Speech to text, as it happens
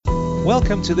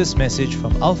Welcome to this message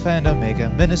from Alpha and Omega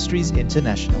Ministries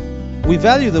International. We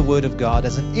value the Word of God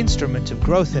as an instrument of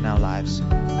growth in our lives,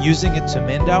 using it to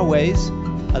mend our ways,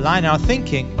 align our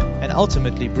thinking, and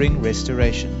ultimately bring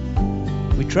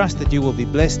restoration. We trust that you will be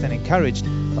blessed and encouraged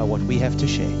by what we have to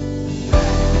share.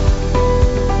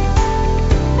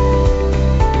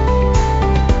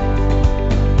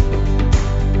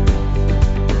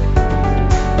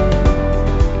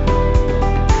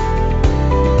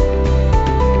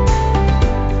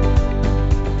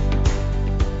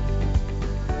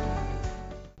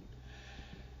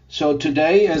 So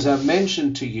today, as I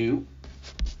mentioned to you,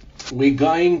 we're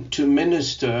going to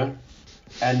minister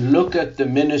and look at the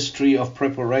ministry of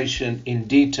preparation in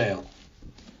detail.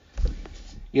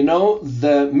 You know,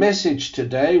 the message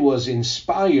today was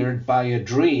inspired by a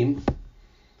dream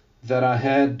that I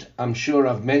had. I'm sure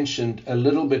I've mentioned a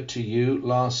little bit to you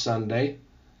last Sunday.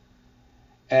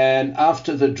 And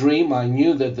after the dream, I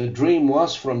knew that the dream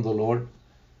was from the Lord.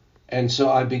 And so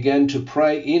I began to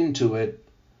pray into it.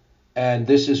 And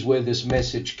this is where this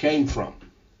message came from.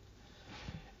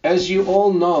 As you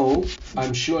all know,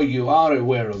 I'm sure you are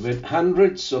aware of it,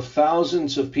 hundreds of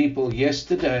thousands of people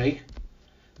yesterday,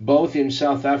 both in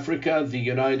South Africa, the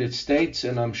United States,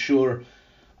 and I'm sure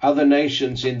other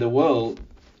nations in the world,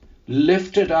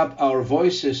 lifted up our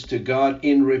voices to God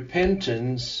in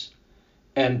repentance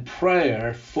and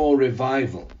prayer for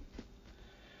revival.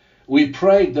 We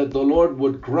prayed that the Lord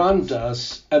would grant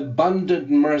us abundant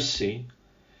mercy,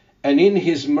 and in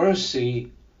His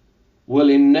mercy will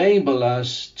enable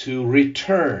us to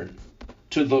return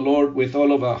to the Lord with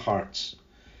all of our hearts.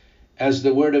 As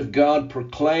the Word of God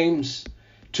proclaims,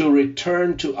 to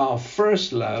return to our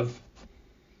first love,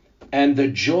 and the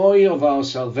joy of our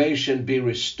salvation be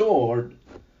restored,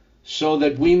 so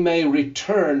that we may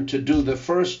return to do the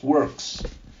first works.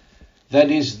 That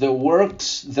is, the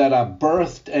works that are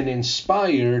birthed and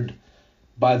inspired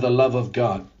by the love of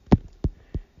God.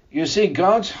 You see,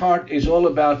 God's heart is all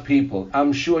about people.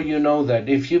 I'm sure you know that.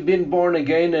 If you've been born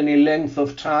again any length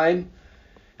of time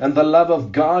and the love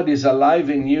of God is alive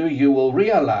in you, you will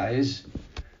realize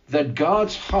that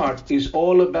God's heart is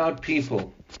all about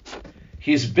people.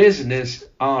 His business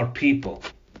are people.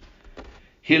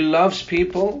 He loves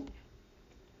people,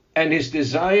 and His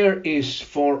desire is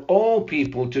for all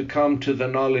people to come to the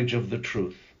knowledge of the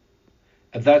truth.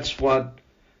 And that's what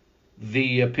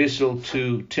the epistle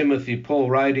to Timothy, Paul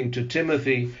writing to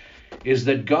Timothy, is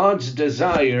that God's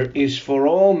desire is for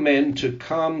all men to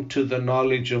come to the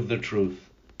knowledge of the truth.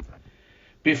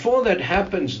 Before that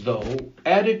happens, though,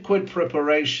 adequate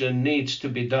preparation needs to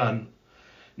be done,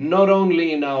 not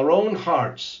only in our own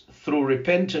hearts through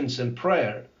repentance and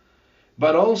prayer,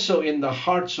 but also in the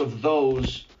hearts of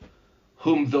those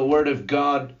whom the Word of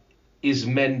God is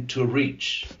meant to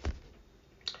reach.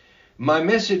 My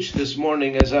message this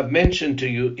morning, as I've mentioned to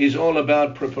you, is all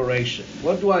about preparation.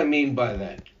 What do I mean by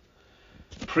that?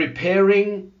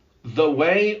 Preparing the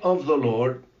way of the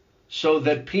Lord so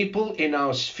that people in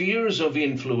our spheres of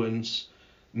influence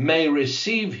may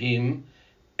receive Him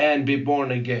and be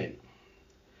born again.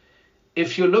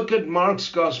 If you look at Mark's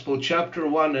Gospel, chapter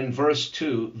 1 and verse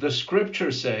 2, the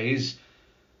scripture says,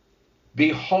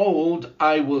 "Behold,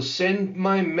 I will send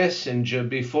my messenger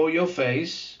before your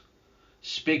face,"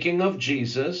 speaking of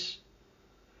Jesus,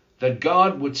 that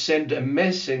God would send a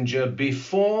messenger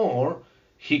before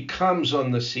He comes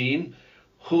on the scene,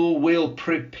 who will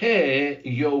prepare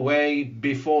your way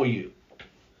before you.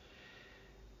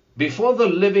 Before the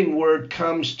living Word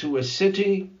comes to a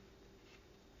city,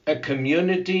 a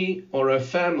community, or a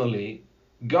family,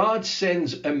 God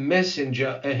sends a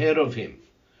messenger ahead of Him.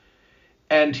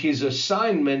 And His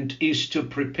assignment is to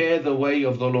prepare the way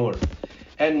of the Lord.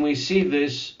 And we see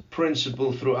this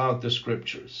principle throughout the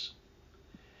scriptures.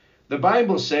 The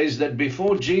Bible says that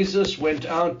before Jesus went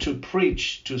out to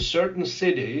preach to certain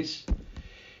cities,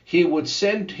 He would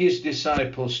send His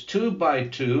disciples 2 by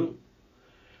 2,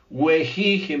 where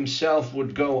He Himself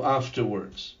would go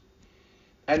afterwards.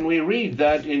 And we read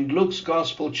that in Luke's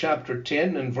Gospel, chapter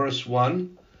 10 and verse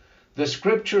 1, the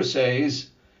scripture says,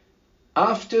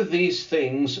 "After these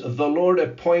things the Lord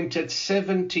appointed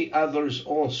 70 others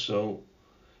also,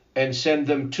 and sent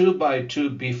them 2 by 2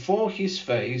 before His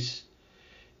face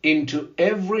into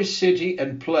every city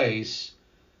and place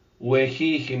where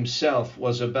He Himself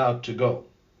was about to go."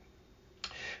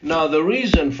 Now, the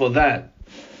reason for that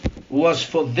was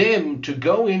for them to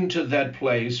go into that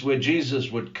place where Jesus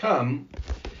would come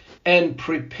and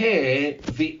prepare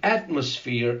the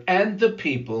atmosphere and the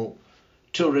people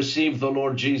to receive the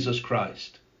Lord Jesus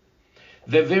Christ.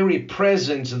 Their very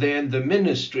presence there in the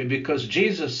ministry, because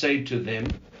Jesus said to them,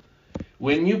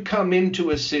 when you come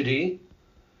into a city,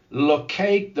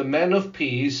 locate the man of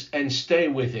peace and stay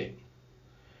with him.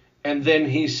 And then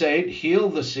he said, heal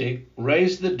the sick,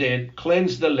 raise the dead,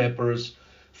 cleanse the lepers,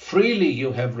 freely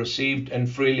you have received and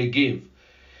freely give.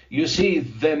 You see,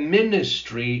 the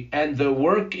ministry and the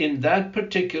work in that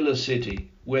particular city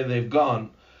where they've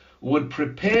gone would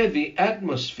prepare the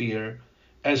atmosphere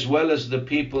as well as the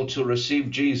people to receive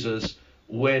Jesus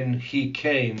when he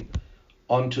came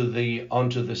onto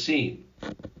the scene.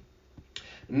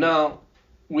 Now,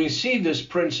 we see this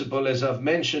principle, as I've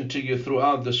mentioned to you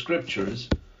throughout the scriptures.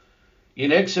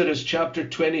 In Exodus chapter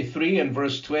 23 and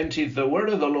verse 20, the word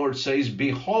of the Lord says,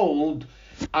 behold,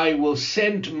 I will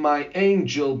send my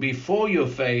angel before your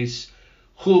face,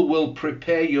 who will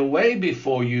prepare your way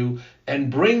before you and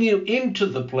bring you into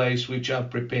the place which I've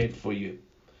prepared for you.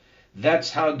 That's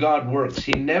how God works.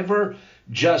 He never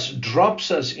just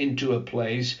drops us into a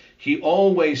place. He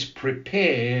always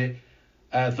prepares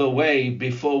the way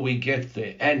before we get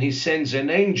there. And he sends an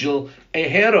angel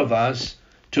ahead of us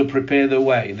to prepare the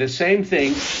way. The same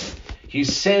thing, he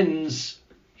sends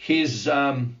his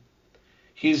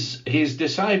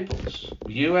disciples.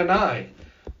 You and I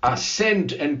are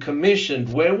sent and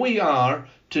commissioned where we are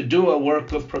to do a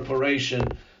work of preparation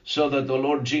so that the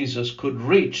Lord Jesus could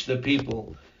reach the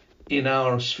people in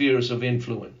our spheres of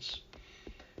influence.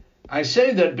 I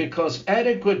say that because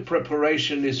adequate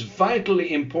preparation is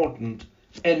vitally important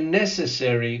and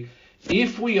necessary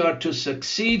if we are to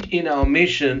succeed in our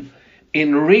mission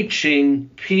in reaching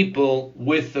people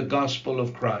with the gospel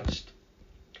of Christ.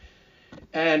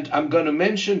 And I'm going to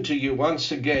mention to you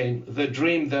once again the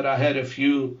dream that I had a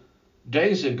few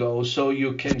days ago so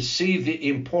you can see the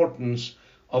importance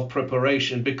of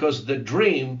preparation, because the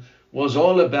dream was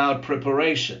all about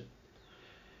preparation.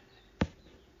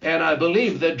 And I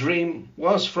believe the dream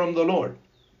was from the Lord.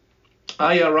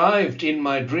 I arrived in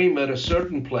my dream at a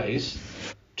certain place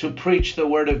to preach the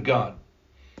word of God.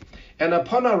 And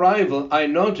upon arrival, I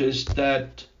noticed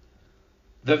that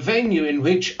the venue in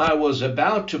which I was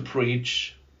about to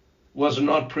preach was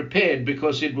not prepared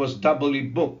because it was doubly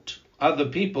booked. Other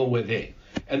people were there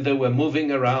and they were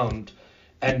moving around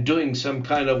and doing some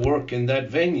kind of work in that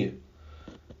venue.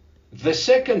 The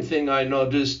second thing I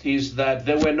noticed is that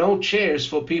there were no chairs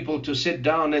for people to sit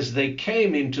down as they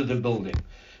came into the building,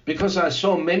 because I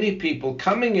saw many people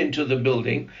coming into the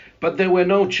building, but there were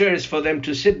no chairs for them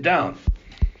to sit down.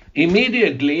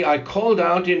 Immediately, I called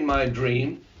out in my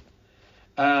dream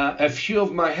a few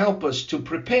of my helpers to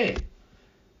prepare,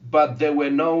 but they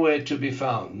were nowhere to be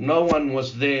found. No one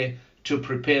was there to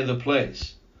prepare the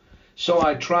place. So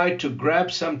I tried to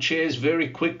grab some chairs very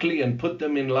quickly and put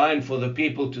them in line for the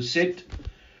people to sit.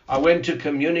 I went to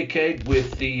communicate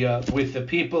with the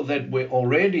people that were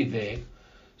already there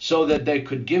so that they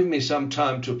could give me some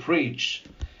time to preach.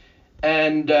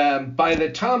 And by the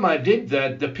time I did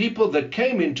that, the people that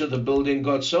came into the building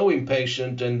got so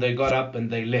impatient and they got up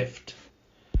and they left.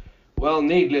 Well,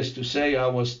 needless to say, I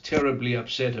was terribly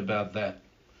upset about that.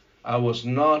 I was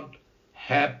not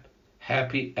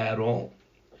happy at all.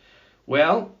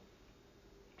 Well,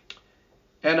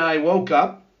 and I woke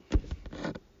up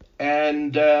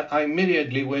and I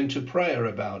immediately went to prayer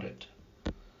about it.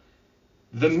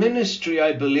 The ministry,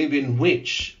 I believe, in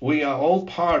which we are all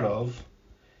part of,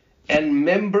 and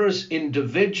members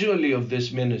individually of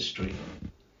this ministry,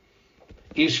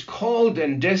 is called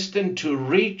and destined to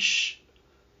reach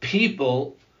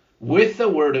people with the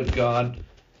Word of God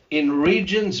in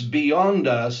regions beyond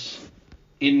us,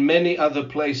 in many other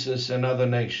places and other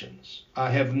nations. I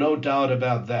have no doubt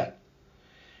about that.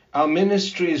 Our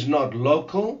ministry is not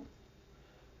local,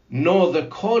 nor the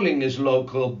calling is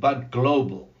local, but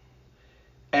global.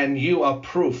 And you are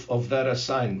proof of that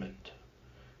assignment.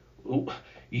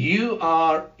 You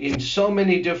are in so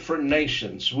many different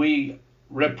nations. We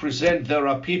represent, there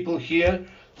are people here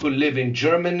who live in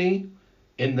Germany,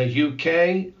 in the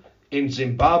UK, in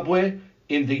Zimbabwe,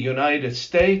 in the United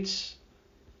States,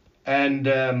 and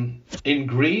in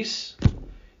Greece.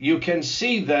 You can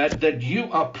see that you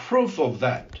are proof of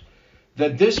that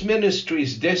this ministry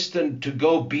is destined to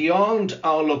go beyond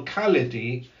our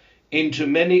locality into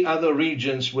many other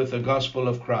regions with the gospel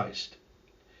of Christ.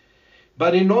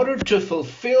 But in order to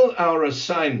fulfill our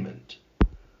assignment,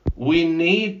 we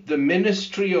need the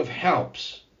ministry of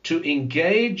helps to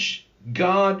engage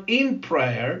God in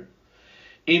prayer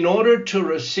in order to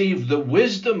receive the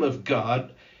wisdom of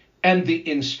God and the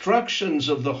instructions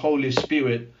of the Holy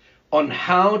Spirit on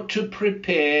how to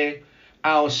prepare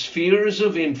our spheres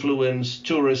of influence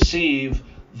to receive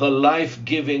the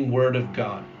life-giving Word of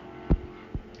God.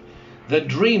 The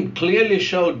dream clearly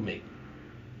showed me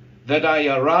that I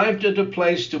arrived at a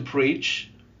place to preach,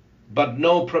 but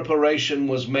no preparation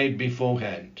was made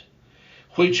beforehand,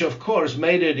 which of course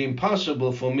made it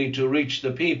impossible for me to reach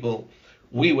the people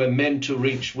we were meant to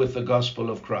reach with the gospel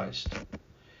of Christ.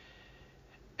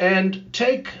 And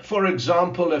take, for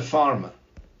example, a farmer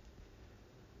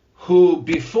who,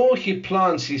 before he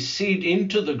plants his seed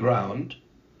into the ground,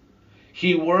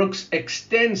 he works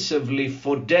extensively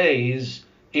for days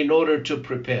in order to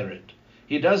prepare it.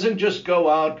 He doesn't just go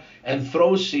out and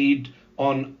throw seed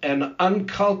on an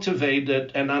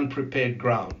uncultivated and unprepared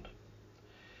ground.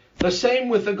 The same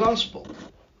with the gospel.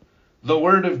 The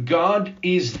word of God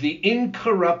is the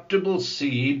incorruptible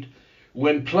seed.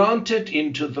 When planted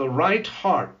into the right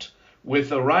heart with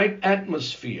the right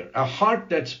atmosphere, a heart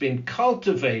that's been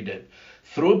cultivated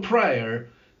through prayer,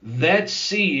 that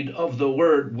seed of the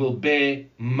word will bear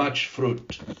much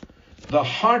fruit. The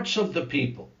hearts of the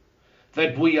people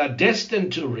that we are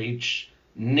destined to reach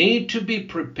need to be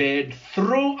prepared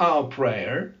through our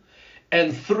prayer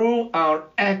and through our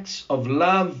acts of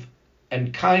love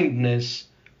and kindness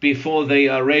before they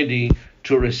are ready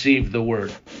to receive the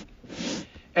word.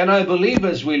 And I believe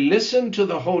as we listen to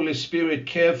the Holy Spirit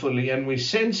carefully and we're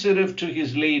sensitive to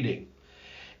his leading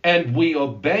and we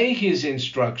obey his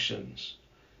instructions,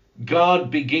 God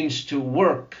begins to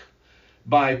work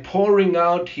by pouring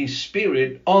out his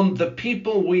Spirit on the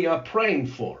people we are praying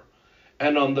for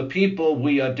and on the people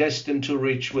we are destined to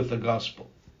reach with the gospel.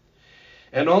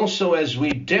 And also as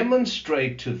we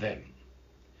demonstrate to them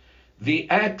the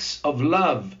acts of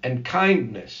love and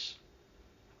kindness,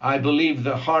 I believe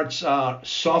the hearts are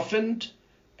softened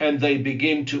and they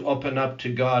begin to open up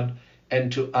to God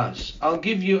and to us. I'll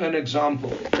give you an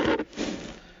example.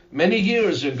 Many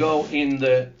years ago in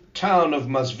the town of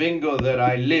Masvingo that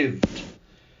I lived,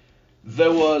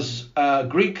 there was a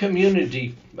Greek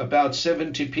community, about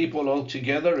 70 people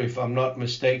altogether, if I'm not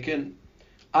mistaken.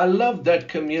 I loved that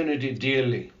community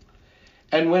dearly.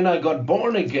 And when I got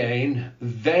born again,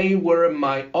 they were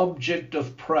my object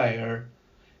of prayer.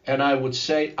 And I would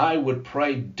say I would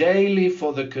pray daily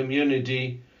for the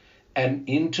community and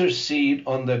intercede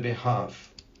on their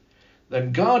behalf.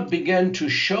 Then God began to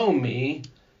show me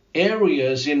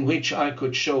areas in which I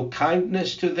could show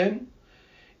kindness to them,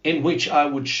 in which I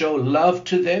would show love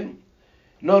to them.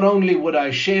 Not only would I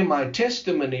share my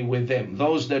testimony with them,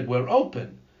 those that were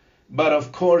open, but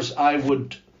of course I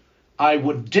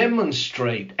would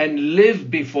demonstrate and live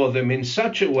before them in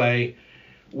such a way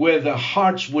where the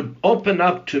hearts would open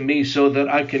up to me so that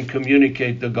I can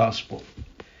communicate the gospel.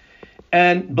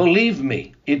 And believe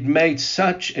me, it made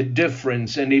such a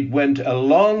difference, and it went a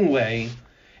long way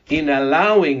in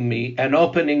allowing me and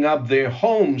opening up their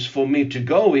homes for me to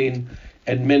go in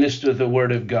and minister the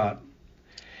word of God.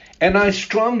 And I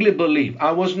strongly believe,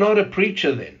 I was not a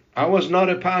preacher then. I was not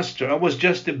a pastor. I was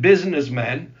just a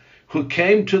businessman who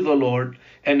came to the Lord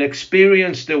and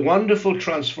experienced a wonderful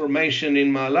transformation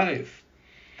in my life.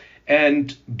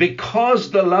 And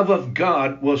because the love of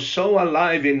God was so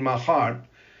alive in my heart,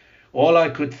 all I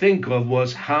could think of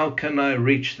was, how can I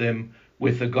reach them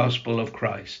with the gospel of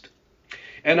Christ?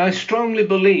 And I strongly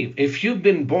believe if you've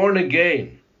been born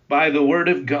again by the word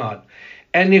of God,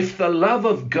 and if the love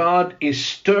of God is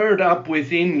stirred up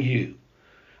within you,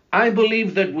 I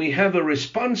believe that we have a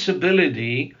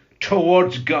responsibility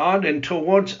towards God and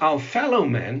towards our fellow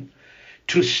men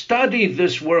to study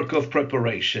this work of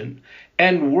preparation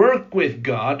and work with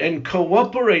God and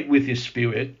cooperate with his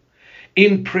Spirit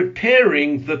in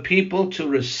preparing the people to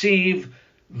receive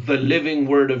the living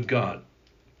word of God.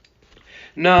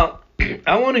 Now,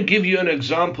 I want to give you an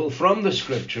example from the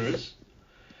scriptures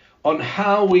on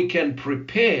how we can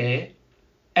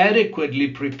adequately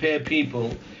prepare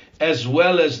people, as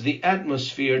well as the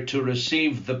atmosphere to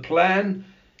receive the plan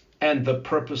and the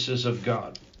purposes of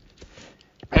God.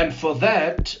 And for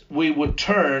that, we would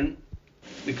turn,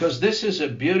 because this is a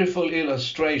beautiful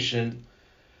illustration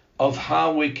of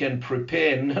how we can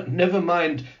prepare, never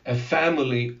mind a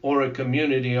family or a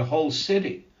community, a whole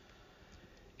city.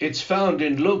 It's found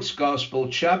in Luke's Gospel,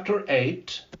 chapter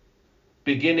 8,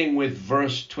 beginning with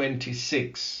verse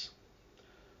 26.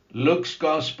 Luke's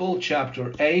Gospel,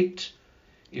 chapter 8.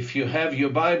 If you have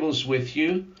your Bibles with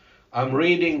you, I'm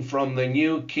reading from the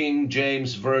New King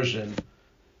James Version,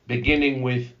 beginning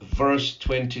with verse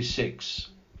 26.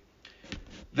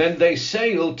 Then they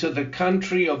sailed to the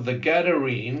country of the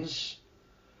Gadarenes,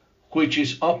 which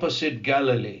is opposite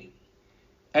Galilee.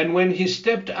 And when he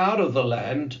stepped out of the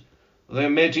land, there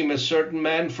met him a certain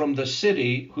man from the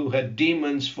city who had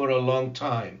demons for a long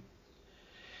time.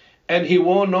 And he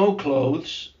wore no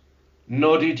clothes,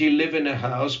 nor did he live in a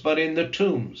house, but in the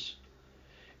tombs.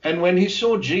 And when he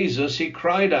saw Jesus, he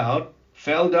cried out,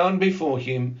 fell down before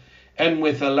him, and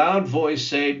with a loud voice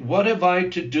said, What have I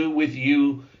to do with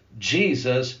you,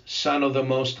 Jesus, Son of the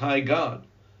Most High God?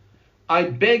 I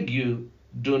beg you,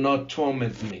 do not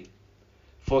torment me.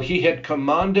 For he had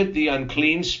commanded the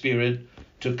unclean spirit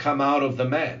to come out of the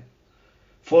man.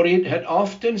 For it had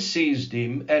often seized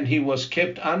him, and he was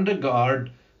kept under guard,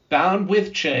 bound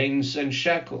with chains and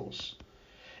shackles.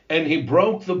 And he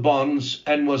broke the bonds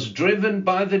and was driven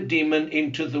by the demon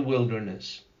into the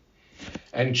wilderness.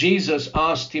 And Jesus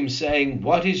asked him, saying,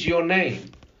 What is your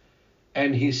name?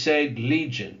 And he said,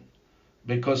 Legion,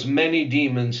 because many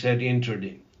demons had entered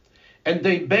him. And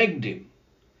they begged him,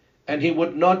 and he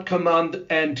would not command,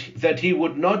 and that he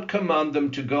would not command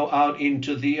them to go out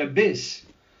into the abyss.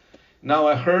 Now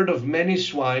a herd of many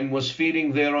swine was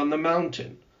feeding there on the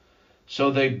mountain. So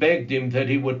they begged him that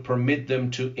he would permit them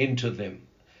to enter them,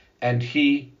 and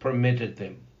he permitted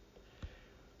them.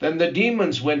 Then the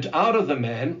demons went out of the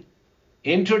man,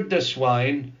 entered the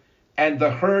swine, and the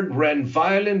herd ran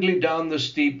violently down the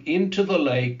steep into the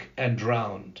lake and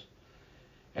drowned.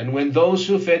 And when those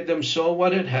who fed them saw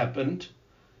what had happened,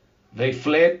 they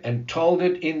fled and told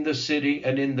it in the city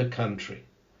and in the country.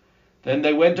 Then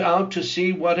they went out to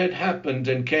see what had happened,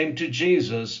 and came to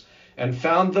Jesus, and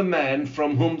found the man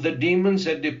from whom the demons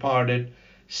had departed,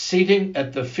 sitting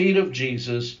at the feet of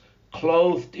Jesus,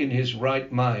 clothed in his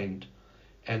right mind.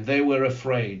 And they were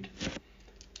afraid.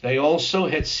 They also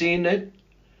had seen it,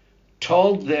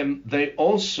 told them, they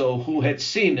also who had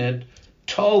seen it,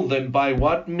 told them by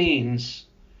what means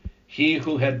he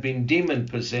who had been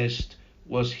demon-possessed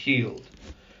was healed.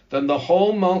 Then the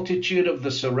whole multitude of the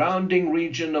surrounding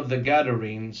region of the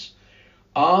Gadarenes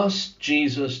asked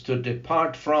Jesus to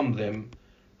depart from them,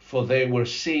 for they were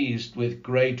seized with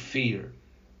great fear.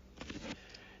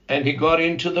 And he got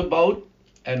into the boat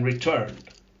and returned.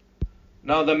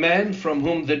 Now the man from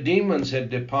whom the demons had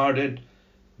departed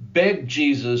begged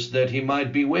Jesus that he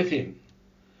might be with him.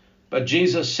 But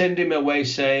Jesus sent him away,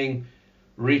 saying,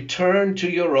 Return to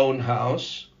your own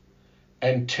house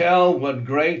and tell what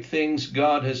great things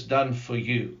God has done for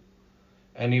you.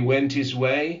 And he went his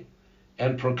way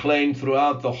and proclaimed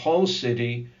throughout the whole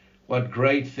city what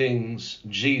great things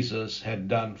Jesus had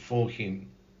done for him.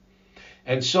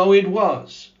 And so it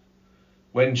was,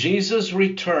 when Jesus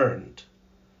returned,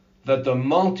 that the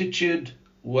multitude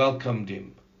welcomed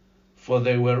him, for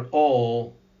they were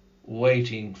all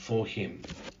waiting for him.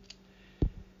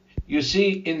 You see,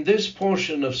 in this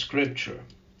portion of Scripture,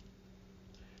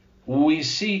 we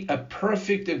see a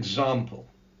perfect example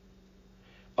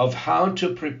of how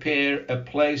to prepare a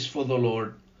place for the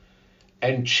Lord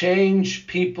and change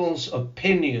people's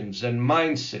opinions and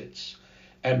mindsets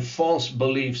and false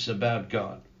beliefs about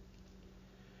God.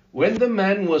 When the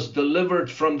man was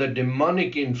delivered from the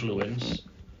demonic influence,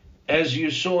 as you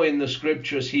saw in the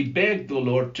Scriptures, he begged the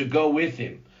Lord to go with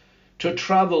him, to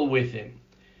travel with him.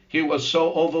 He was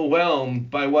so overwhelmed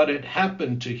by what had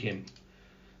happened to him.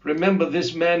 Remember,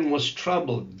 this man was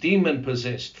troubled,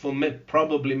 demon-possessed for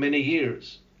probably many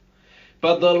years.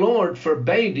 But the Lord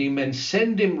forbade him and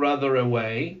sent him rather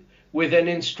away with an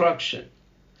instruction.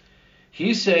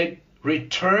 He said,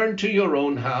 Return to your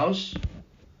own house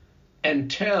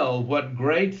and tell what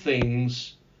great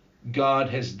things God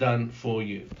has done for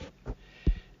you.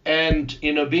 And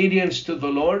in obedience to the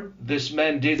Lord, this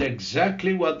man did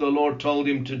exactly what the Lord told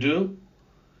him to do.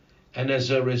 And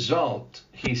as a result,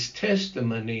 his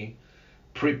testimony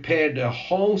prepared a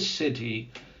whole city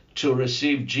to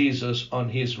receive Jesus on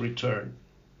his return.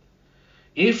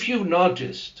 If you've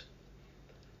noticed,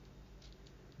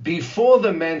 before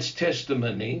the man's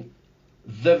testimony,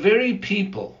 the very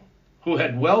people who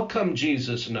had welcomed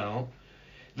Jesus now,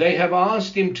 they have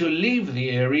asked him to leave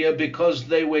the area because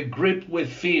they were gripped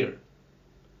with fear.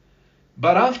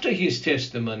 But after his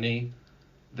testimony,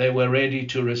 they were ready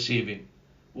to receive him.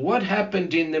 What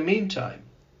happened in the meantime?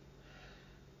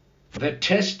 The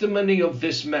testimony of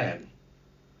this man,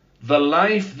 the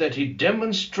life that he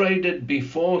demonstrated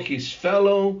before his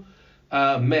fellow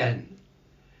men,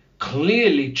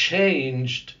 clearly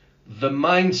changed the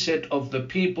mindset of the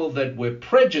people that were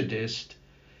prejudiced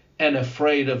and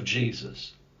afraid of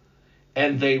Jesus.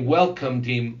 And they welcomed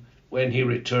him when he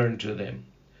returned to them.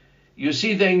 You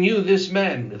see, they knew this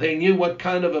man. They knew what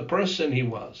kind of a person he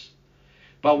was.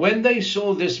 But when they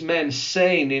saw this man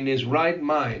sane in his right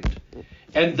mind,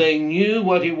 and they knew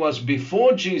what he was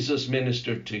before Jesus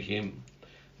ministered to him,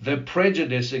 the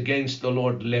prejudice against the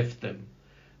Lord left them.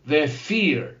 Their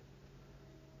fear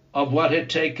of what had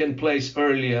taken place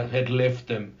earlier had left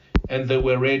them, and they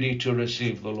were ready to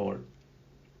receive the Lord.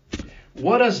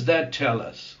 What does that tell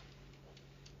us?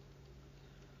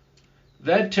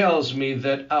 That tells me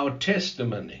that our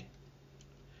testimony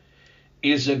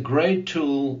is a great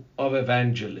tool of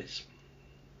evangelism.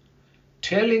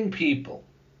 Telling people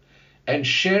and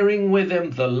sharing with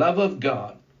them the love of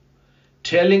God,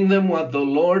 telling them what the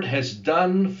Lord has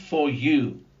done for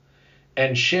you,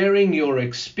 and sharing your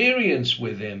experience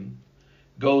with Him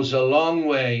goes a long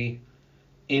way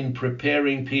in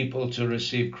preparing people to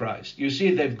receive Christ. You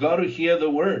see, they've got to hear the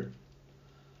word.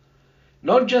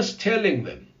 Not just telling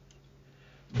them,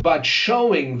 but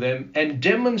showing them and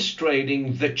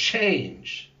demonstrating the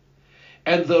change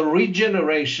and the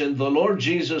regeneration the Lord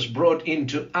Jesus brought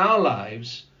into our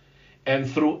lives, and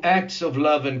through acts of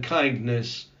love and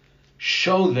kindness,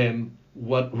 show them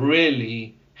what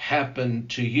really happened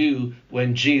to you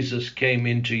when Jesus came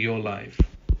into your life.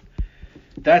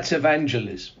 That's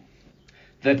evangelism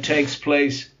that takes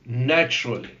place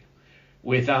naturally,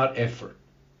 without effort.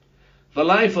 The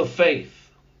life of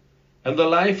faith and the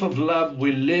life of love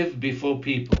we live before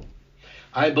people,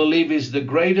 I believe, is the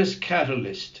greatest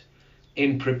catalyst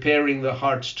in preparing the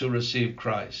hearts to receive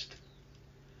Christ.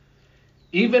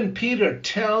 Even Peter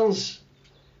tells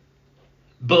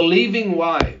believing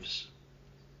wives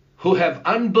who have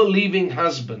unbelieving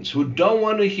husbands who don't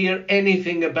want to hear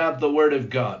anything about the Word of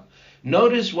God.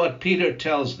 Notice what Peter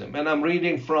tells them, and I'm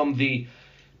reading from the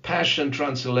Passion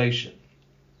Translation.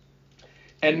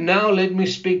 And now let me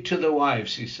speak to the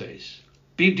wives, he says.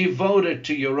 Be devoted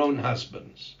to your own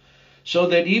husbands, so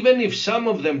that even if some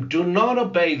of them do not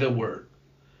obey the word,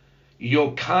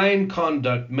 your kind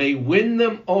conduct may win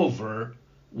them over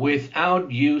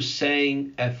without you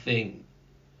saying a thing.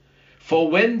 For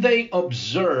when they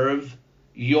observe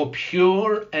your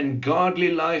pure and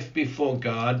godly life before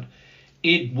God,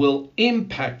 it will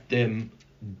impact them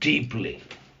deeply.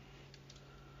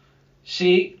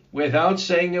 See, without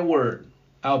saying a word,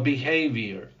 our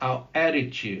behavior, our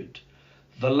attitude,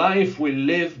 the life we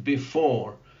live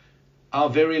before our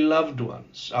very loved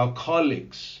ones, our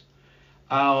colleagues,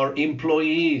 our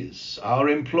employees, our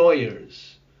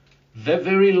employers, the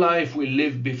very life we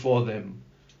live before them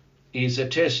is a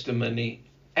testimony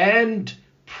and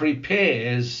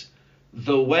prepares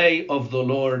the way of the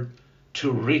Lord to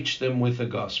reach them with the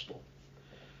gospel.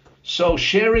 So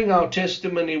sharing our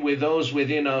testimony with those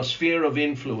within our sphere of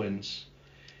influence,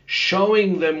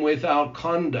 showing them with our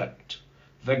conduct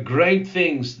the great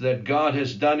things that God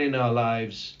has done in our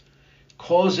lives,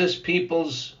 causes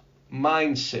people's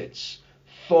mindsets,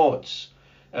 thoughts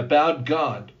about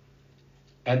God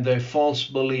and their false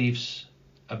beliefs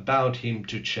about Him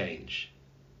to change.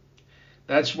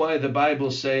 That's why the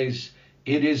Bible says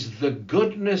it is the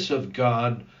goodness of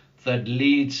God that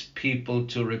leads people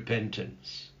to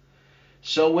repentance.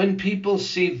 So when people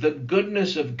see the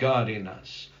goodness of God in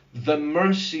us, the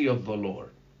mercy of the Lord,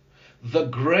 the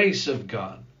grace of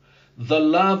God, the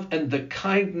love and the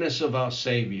kindness of our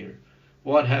Savior,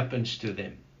 what happens to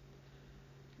them?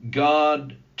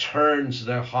 God turns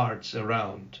their hearts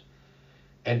around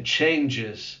and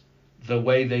changes the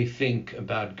way they think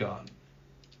about God.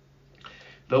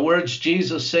 The words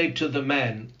Jesus said to the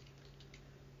man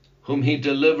whom He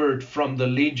delivered from the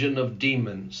legion of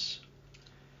demons,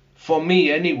 for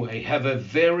me anyway, have a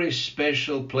very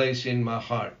special place in my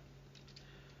heart,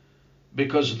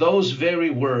 because those very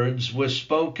words were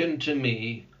spoken to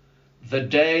me the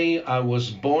day I was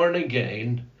born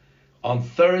again, on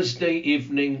Thursday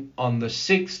evening on the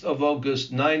 6th of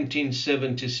August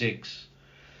 1976.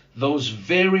 Those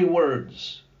very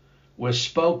words were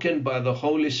spoken by the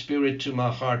Holy Spirit to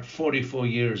my heart 44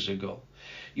 years ago.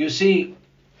 You see,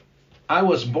 I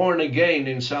was born again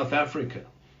in South Africa.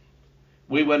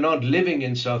 We were not living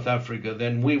in South Africa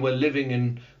then. We were living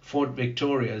in Fort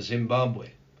Victoria,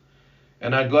 Zimbabwe.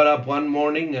 And I got up one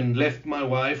morning and left my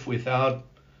wife without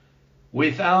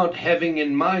having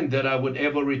in mind that I would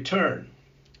ever return.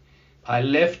 I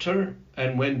left her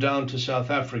and went down to South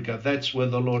Africa. That's where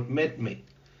the Lord met me.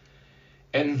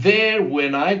 And there,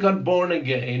 when I got born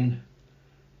again,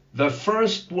 the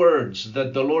first words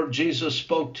that the Lord Jesus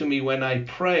spoke to me when I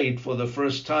prayed for the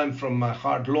first time from my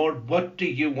heart, Lord, what do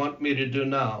you want me to do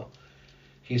now?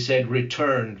 He said,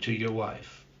 return to your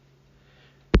wife.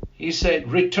 He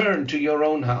said, return to your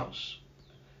own house.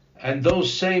 And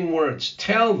those same words,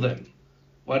 tell them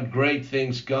what great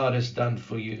things God has done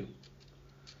for you.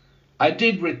 I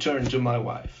did return to my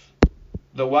wife.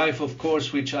 The wife, of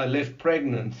course, which I left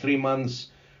pregnant 3 months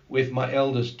with my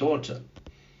eldest daughter.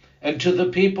 And to the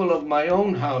people of my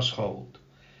own household,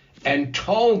 and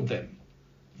told them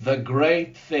the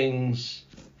great things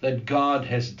that God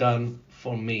has done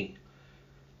for me.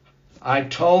 I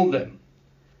told them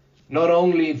not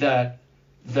only that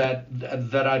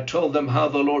I told them how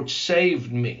the Lord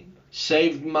saved me,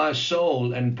 saved my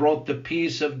soul, and brought the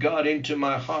peace of God into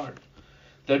my heart,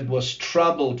 that was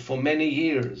troubled for many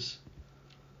years.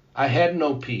 I had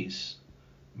no peace.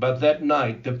 But that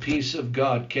night, the peace of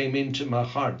God came into my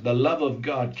heart. The love of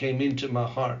God came into my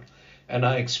heart. And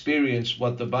I experienced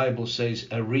what the Bible says,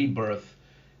 a rebirth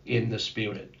in the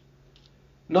Spirit.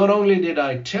 Not only did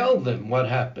I tell them what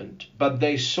happened, but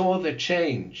they saw the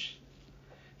change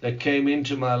that came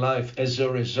into my life as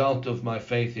a result of my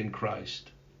faith in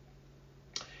Christ.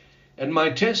 And my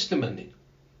testimony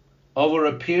over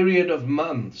a period of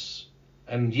months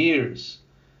and years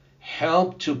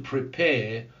helped to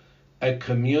prepare a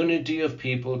community of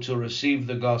people to receive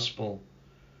the gospel,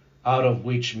 out of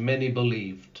which many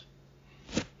believed.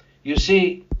 You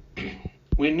see,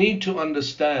 we need to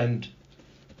understand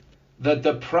that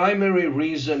the primary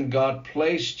reason God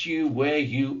placed you where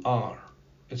you are,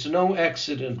 it's no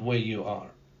accident where you are,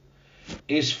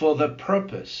 is for the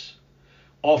purpose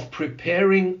of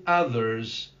preparing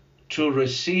others to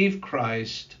receive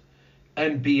Christ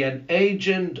and be an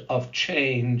agent of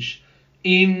change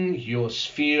in your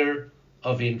sphere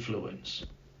of influence.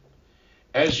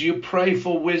 As you pray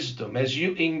for wisdom, as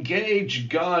you engage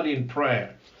God in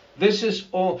prayer, this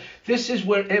is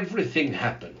where everything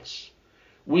happens.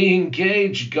 We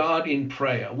engage God in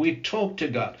prayer. We talk to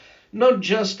God, not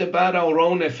just about our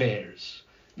own affairs,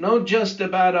 not just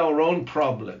about our own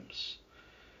problems,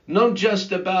 not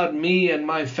just about me and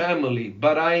my family,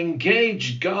 but I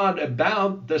engage God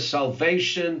about the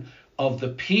salvation of the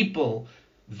people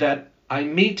that I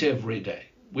meet every day.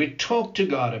 We talk to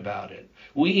God about it.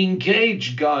 We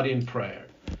engage God in prayer.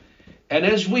 And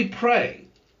as we pray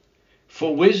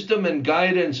for wisdom and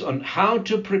guidance on how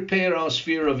to prepare our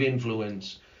sphere of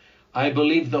influence, I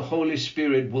believe the Holy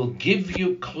Spirit will give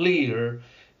you clear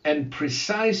and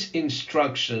precise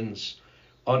instructions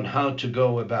on how to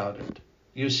go about it.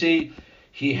 You see,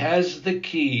 He has the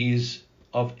keys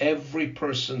of every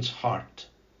person's heart.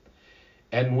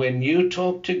 And when you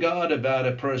talk to God about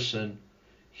a person,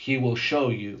 He will show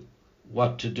you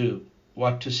what to do,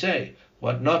 what to say,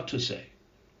 what not to say.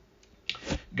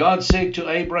 God said to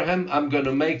Abraham, I'm going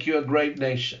to make you a great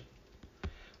nation.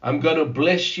 I'm going to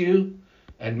bless you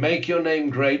and make your name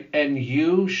great, and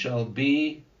you shall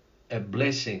be a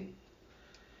blessing.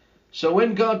 So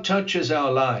when God touches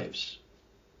our lives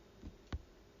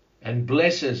and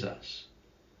blesses us,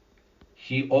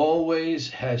 He always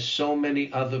has so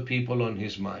many other people on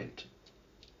His mind.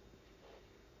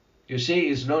 You see,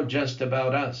 it's not just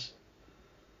about us.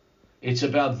 It's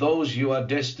about those you are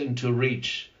destined to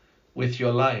reach with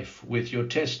your life, with your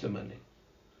testimony,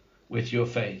 with your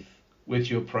faith, with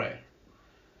your prayer.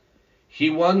 He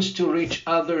wants to reach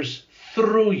others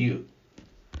through you.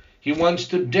 He wants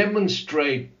to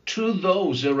demonstrate to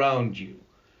those around you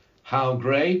how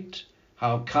great,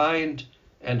 how kind,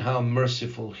 and how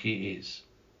merciful He is.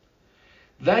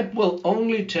 That will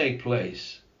only take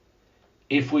place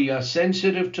if we are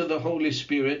sensitive to the Holy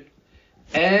Spirit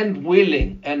and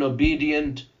willing and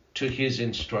obedient to His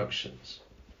instructions.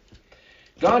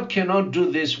 God cannot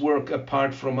do this work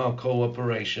apart from our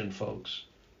cooperation, folks.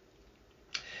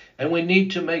 And we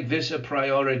need to make this a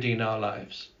priority in our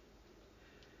lives.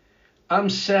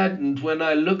 I'm saddened when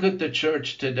I look at the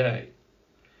church today,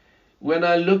 when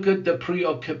I look at the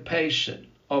preoccupation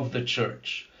of the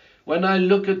church, when I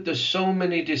look at the so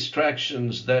many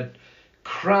distractions that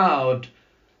crowd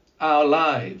our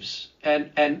lives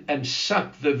and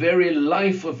suck the very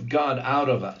life of God out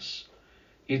of us.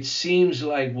 It seems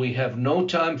like we have no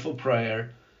time for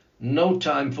prayer, no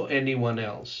time for anyone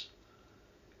else.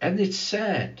 And it's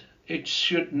sad. It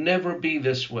should never be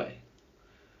this way.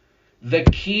 The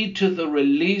key to the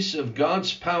release of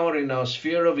God's power in our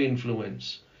sphere of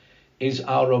influence is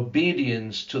our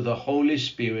obedience to the Holy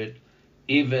Spirit,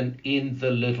 even in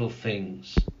the little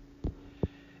things.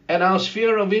 And our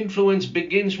sphere of influence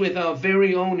begins with our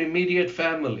very own immediate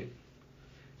family.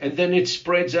 And then it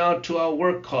spreads out to our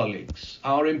work colleagues,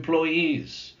 our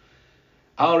employees,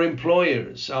 our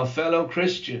employers, our fellow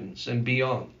Christians, and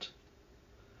beyond.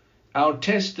 Our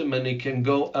testimony can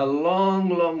go a long,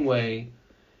 long way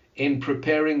in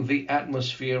preparing the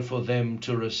atmosphere for them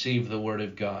to receive the Word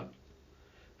of God.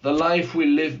 The life we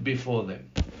live before them,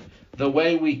 the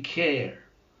way we care,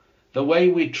 the way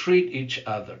we treat each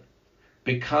other,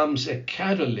 becomes a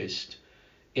catalyst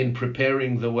in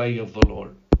preparing the way of the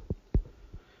Lord.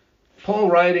 Paul,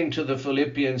 writing to the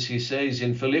Philippians, he says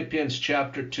in Philippians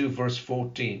chapter 2, verse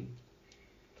 14,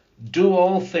 "Do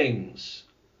all things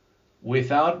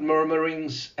without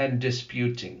murmurings and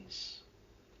disputings,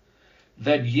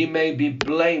 that ye may be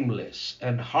blameless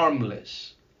and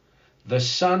harmless, the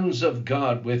sons of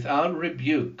God without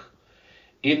rebuke,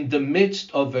 in the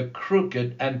midst of a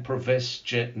crooked and perverse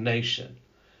nation,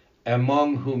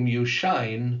 among whom you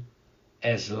shine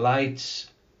as lights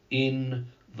in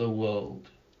the world.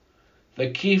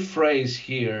 The key phrase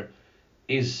here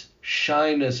is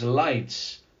shine as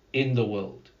lights in the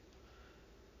world.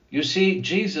 You see,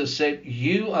 Jesus said,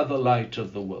 you are the light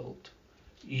of the world.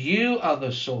 You are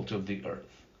the salt of the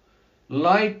earth.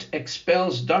 Light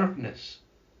expels darkness.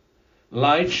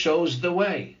 Light shows the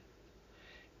way.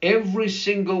 Every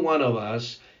single one of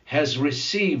us has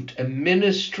received a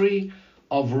ministry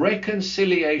of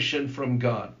reconciliation from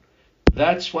God.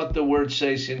 That's what the word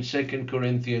says in 2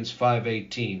 Corinthians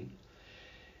 5:18.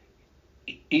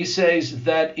 He says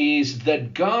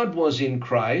that God was in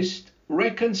Christ,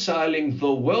 reconciling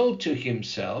the world to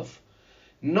himself,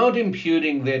 not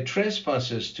imputing their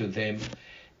trespasses to them,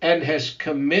 and has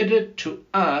committed to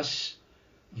us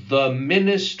the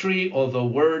ministry or the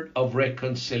word of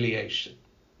reconciliation.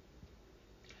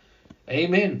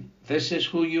 Amen. This is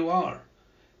who you are,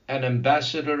 an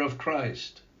ambassador of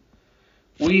Christ.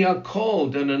 We are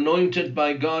called and anointed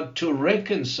by God to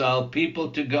reconcile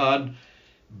people to God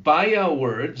by our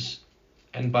words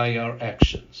and by our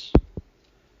actions.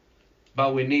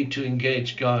 But we need to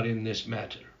engage God in this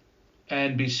matter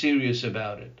and be serious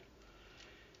about it.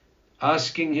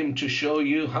 Asking him to show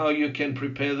you how you can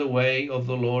prepare the way of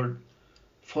the Lord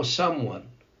for someone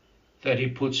that he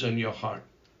puts on your heart.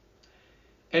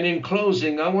 And in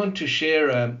closing, I want to share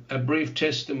a brief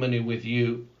testimony with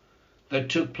you that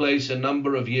took place a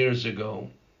number of years ago,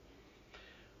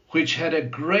 which had a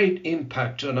great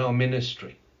impact on our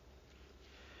ministry.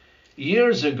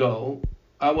 Years ago,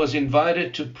 I was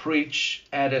invited to preach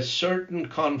at a certain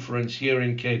conference here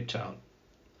in Cape Town.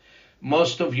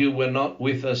 Most of you were not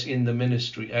with us in the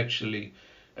ministry actually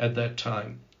at that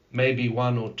time, maybe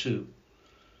one or two.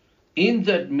 In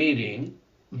that meeting,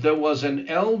 there was an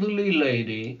elderly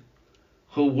lady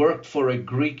who worked for a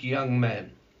Greek young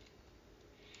man.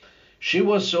 She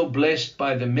was so blessed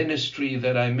by the ministry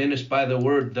that by the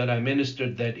word that I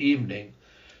ministered that evening.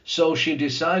 So she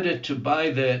decided to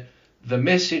buy the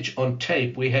message on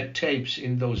tape. We had tapes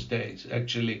in those days.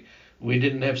 Actually, we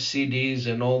didn't have CDs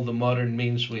and all the modern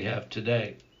means we have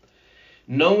today.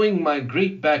 Knowing my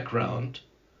Greek background,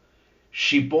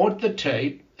 she bought the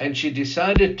tape and she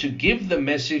decided to give the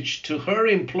message to her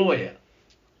employer.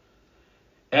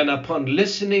 And upon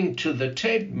listening to the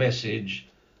tape message,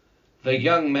 the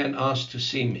young man asked to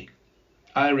see me.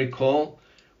 I recall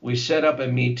we set up a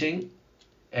meeting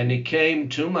and he came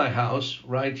to my house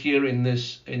right here in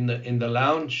the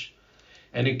lounge,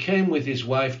 and he came with his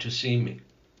wife to see me.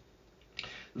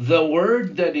 The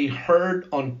word that he heard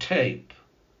on tape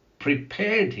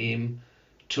prepared him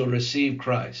to receive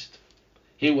Christ.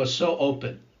 He was so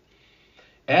open.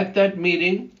 At that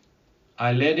meeting,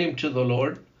 I led him to the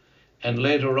Lord, and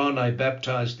later on I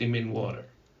baptized him in water.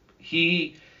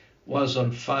 He was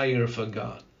on fire for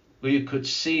God. You could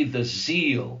see the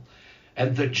zeal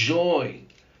and the joy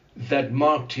that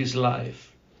marked his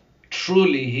life.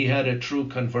 Truly, he had a true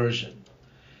conversion.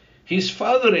 His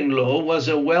father-in-law was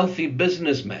a wealthy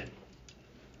businessman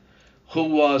who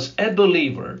was a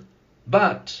believer,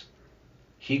 but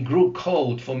he grew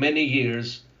cold for many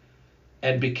years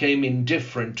and became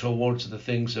indifferent towards the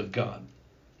things of God.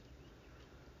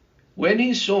 When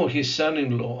he saw his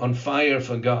son-in-law on fire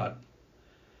for God,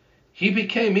 he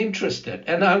became interested,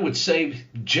 and I would say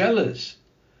jealous,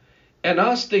 and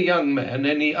asked the young man,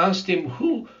 and he asked him,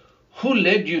 who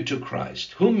led you to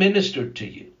Christ? Who ministered to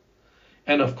you?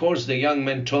 And of course the young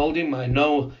man told him, I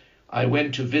know I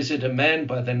went to visit a man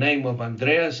by the name of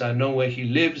Andreas. I know where he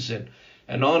lives,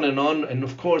 and on and on. And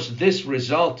of course this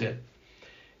resulted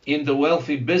in the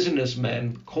wealthy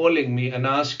businessman calling me and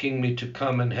asking me to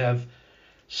come and have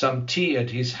some tea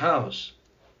at his house.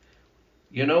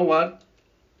 You know what?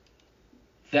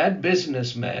 That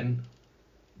businessman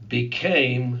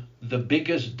became the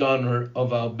biggest donor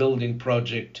of our building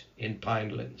project in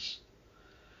Pinelands.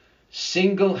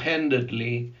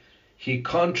 Single-handedly, he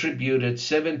contributed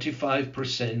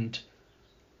 75%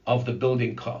 of the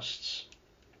building costs.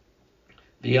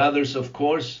 The others, of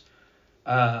course,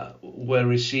 were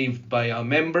received by our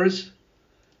members,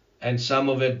 and some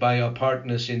of it by our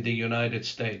partners in the United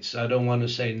States. I don't want to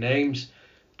say names,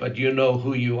 but you know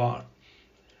who you are.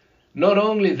 Not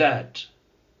only that,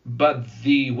 but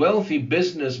the wealthy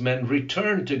businessman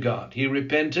returned to God. He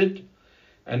repented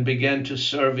and began to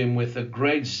serve him with a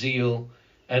great zeal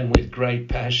and with great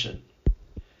passion.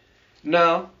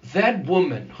 Now, that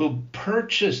woman who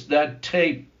purchased that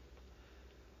tape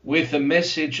with the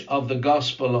message of the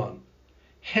gospel on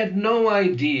had no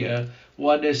idea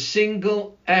what a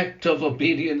single act of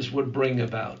obedience would bring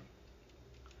about.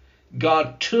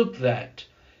 God took that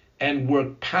and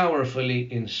worked powerfully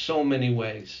in so many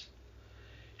ways.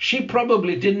 She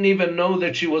probably didn't even know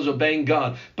that she was obeying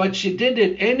God, but she did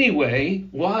it anyway.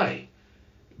 Why?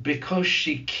 Because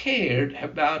she cared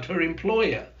about her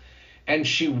employer and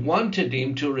she wanted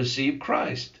him to receive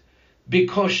Christ.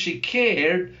 Because she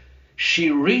cared,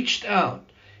 she reached out.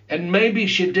 And maybe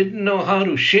she didn't know how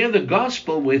to share the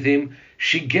gospel with him.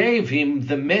 She gave him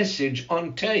the message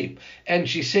on tape. And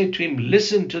she said to him,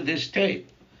 listen to this tape.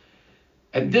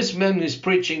 And this man who's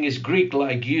preaching is Greek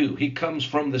like you. He comes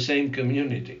from the same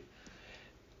community.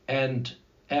 And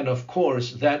of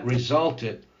course, that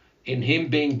resulted in him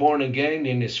being born again,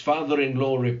 in his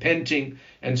father-in-law repenting,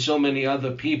 and so many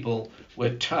other people were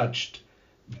touched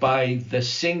by the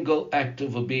single act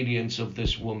of obedience of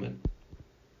this woman.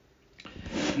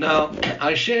 Now,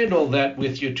 I shared all that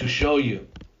with you to show you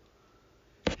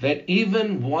that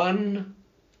even one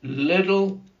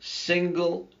little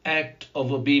single act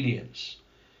of obedience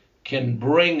can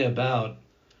bring about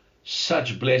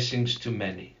such blessings to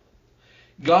many.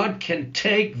 God can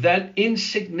take that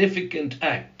insignificant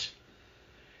act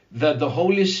that the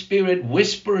Holy Spirit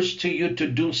whispers to you to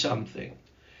do something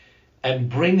and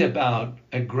bring about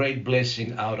a great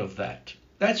blessing out of that.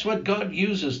 That's what God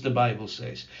uses, the Bible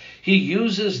says. He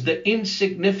uses the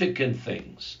insignificant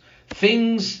things,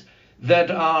 things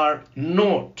that are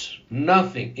naught,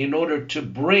 nothing, in order to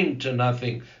bring to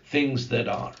nothing things that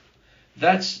are.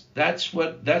 That's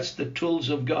the tools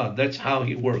of God. That's how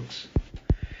He works.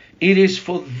 It is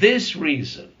for this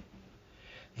reason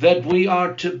that we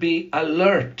are to be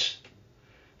alert,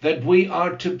 that we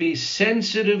are to be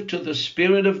sensitive to the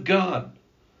Spirit of God,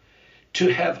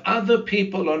 to have other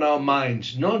people on our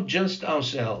minds, not just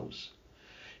ourselves,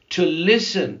 to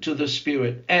listen to the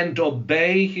Spirit and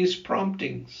obey His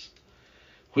promptings,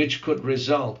 which could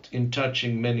result in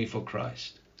touching many for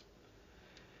Christ.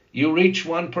 You reach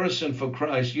one person for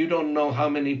Christ, you don't know how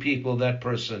many people that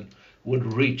person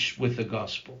would reach with the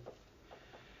gospel.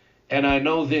 And I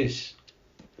know this,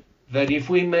 that if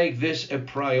we make this a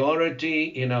priority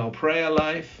in our prayer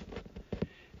life,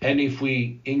 and if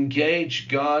we engage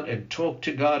God and talk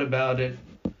to God about it,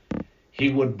 He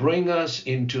would bring us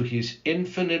into His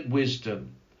infinite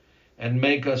wisdom and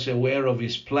make us aware of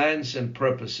His plans and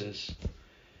purposes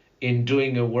in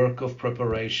doing a work of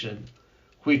preparation,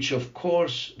 which of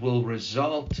course will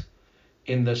result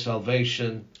in the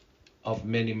salvation of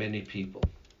many, many people.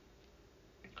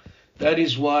 That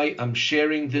is why I'm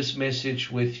sharing this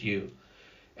message with you,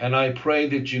 and I pray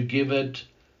that you give it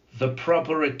the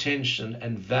proper attention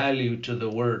and value to the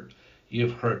word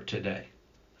you've heard today.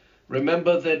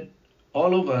 Remember that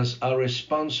all of us are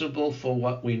responsible for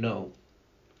what we know,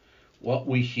 what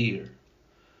we hear.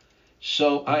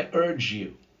 So I urge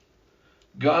you,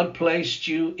 God placed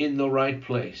you in the right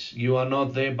place. You are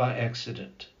not there by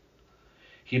accident.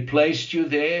 He placed you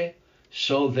there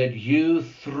so that you,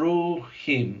 through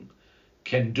Him,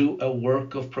 can do a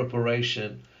work of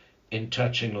preparation in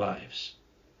touching lives.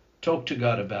 Talk to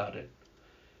God about it.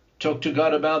 Talk to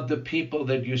God about the people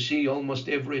that you see almost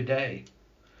every day.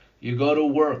 You go to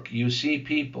work, you see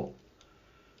people.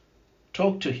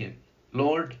 Talk to Him.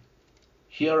 Lord,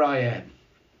 here I am.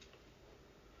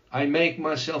 I make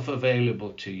myself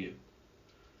available to you.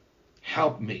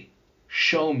 Help me,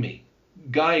 show me,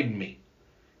 guide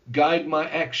my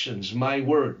actions, my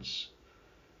words.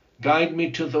 Guide me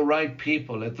to the right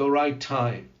people at the right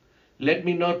time. Let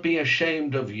me not be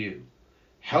ashamed of you.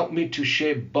 Help me to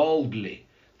share boldly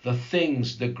the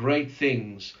things, the great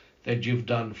things that you've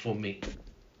done for me.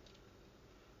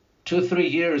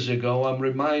 2-3 years ago, I'm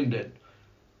reminded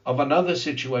of another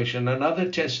situation,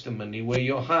 another testimony where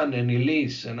Johan and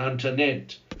Elise and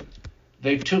Antoinette,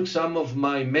 they took some of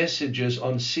my messages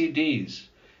on CDs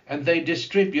and they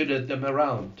distributed them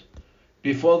around.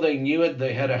 Before they knew it,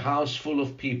 they had a house full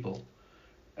of people.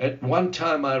 At one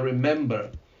time, I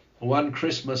remember one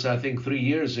Christmas, I think 3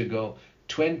 years ago,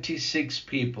 26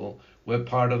 people were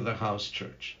part of the house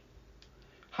church.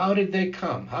 How did they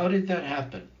come? How did that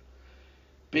happen?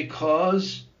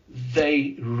 Because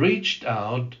they reached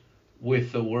out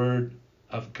with the Word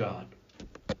of God.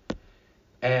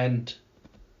 And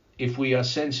if we are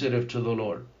sensitive to the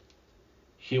Lord,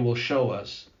 He will show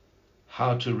us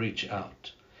how to reach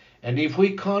out. And if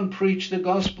we can't preach the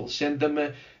gospel, send them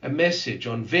a message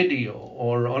on video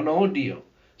or on audio.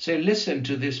 Say, listen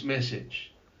to this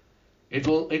message. It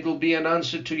will be an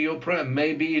answer to your prayer.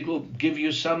 Maybe it will give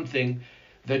you something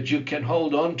that you can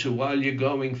hold on to while you're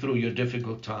going through your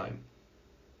difficult time.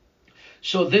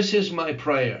 So this is my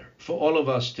prayer for all of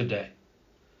us today.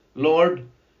 Lord,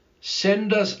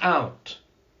 send us out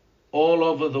all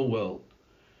over the world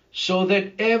so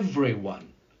that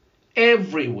everyone,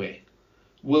 everywhere,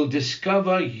 will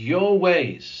discover your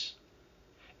ways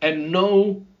and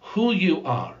know who you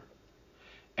are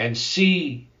and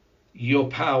see your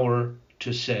power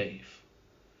to save.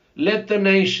 Let the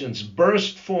nations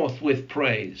burst forth with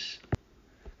praise.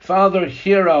 Father,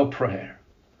 hear our prayer.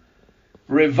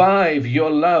 Revive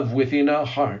your love within our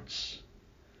hearts.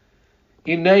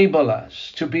 Enable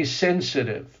us to be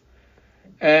sensitive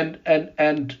and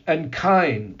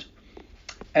kind,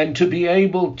 and to be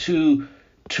able to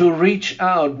reach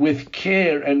out with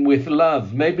care and with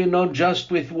love, maybe not just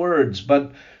with words,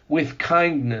 but with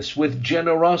kindness, with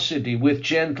generosity, with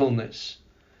gentleness.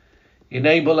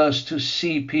 Enable us to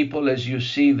see people as you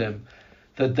see them,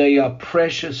 that they are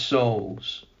precious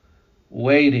souls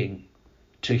waiting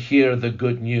to hear the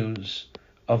good news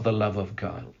of the love of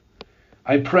God.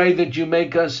 I pray that you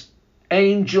make us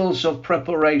angels of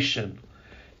preparation,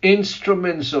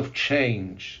 instruments of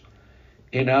change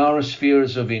in our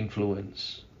spheres of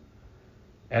influence.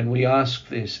 And we ask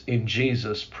this in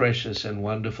Jesus' precious and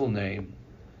wonderful name.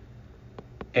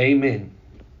 Amen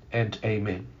and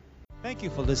amen. Thank you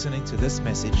for listening to this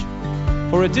message.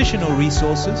 For additional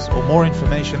resources or more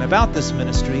information about this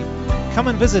ministry, come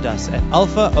and visit us at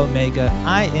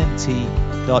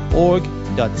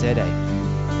alphaomegaint.org.za.